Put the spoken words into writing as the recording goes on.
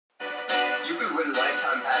You could win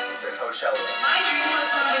lifetime passes to Coachella. My dream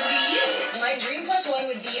plus one would be you. My dream plus one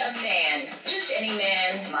would be a man. Just any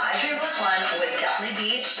man. My dream plus one would definitely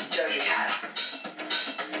be Doja Cat.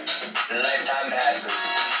 Lifetime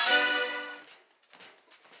passes.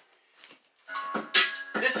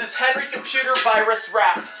 This is Henry Computer Virus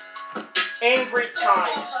Rap. Angry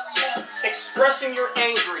time. Expressing your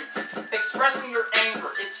angry. Expressing your anger.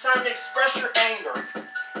 It's time to express your anger.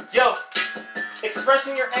 Yo.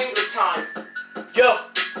 Expressing your anger time. Yo.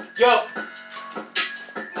 Yo.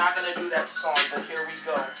 Not gonna do that song, but here we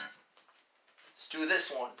go. Let's do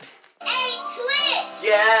this one. Hey, Twitch!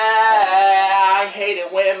 Yeah, I hate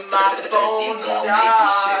it when my phone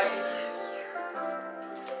dies.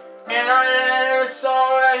 And I never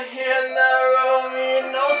saw it in the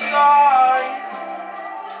road, no sign.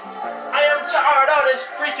 I am tired of this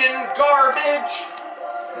freaking garbage.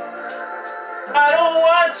 I don't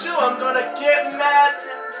want to, I'm gonna get mad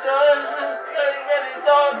and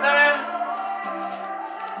man.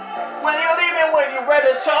 When you're leaving, when you're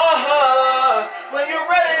ready to when you're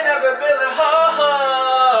ready, never be like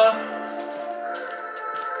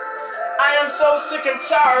I am so sick and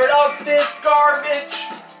tired of this garbage.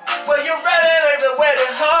 When you're ready, never ready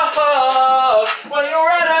when you're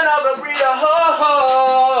ready, never breathe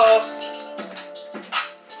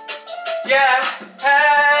yeah.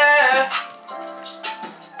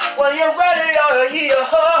 When you're ready, I'll hear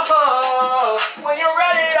when you're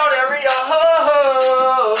ready, I'll hear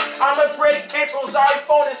I'ma break April's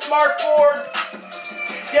iPhone and smartboard.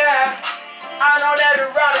 Yeah, I know that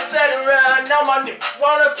around etc. Now my niggas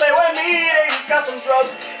wanna play with me. They just got some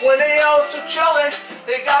drugs when they also chillin'.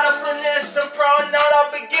 They got a furnace and prawn out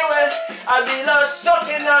I'll begin with. I be love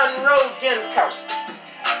sucking on Rogan's couch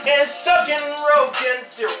and sucking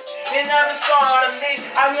Rogan's dick. They never saw it me.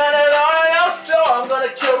 I'm gonna learn else, so I'm gonna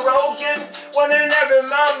kill Rogan when they never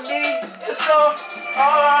mind me. It's so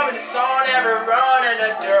I'm in the song, never run in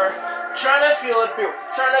the dirt. Trying to feel a beer,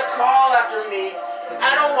 trying to call after me.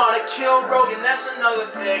 I don't wanna kill Rogan, that's another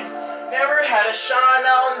thing. Never had a shine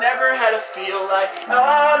out, never had a feel like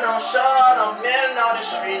oh no shot, I'm in on the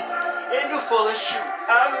street. And you full of shoot,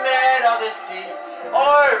 I'm mad of this tea.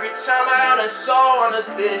 Or every time I got a soul on this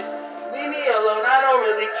bit. Leave me alone, I don't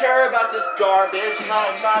really care about this garbage.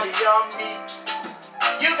 Not my yummy.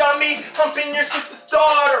 You got me humping your sister's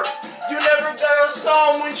daughter. You never got a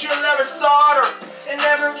song when you never saw her. And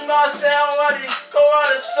never gonna sound like you go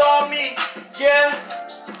out and saw me. Yeah.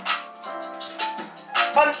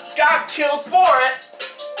 I got killed for it.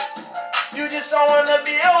 You just don't wanna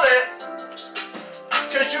be it.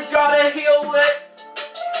 Cause you gotta heal it.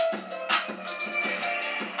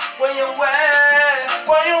 When you're wet,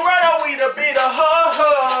 when you run away to be the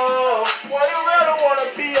ho-ho. When you really wanna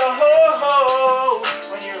be a ho-ho.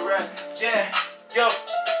 When you're red, yeah, yo.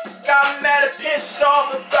 Got mad and pissed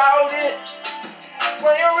off about it.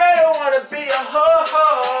 When you really wanna be a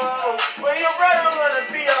ho-ho. When you really wanna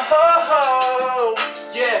be a ho-ho.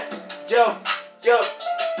 Yeah, yo, yo.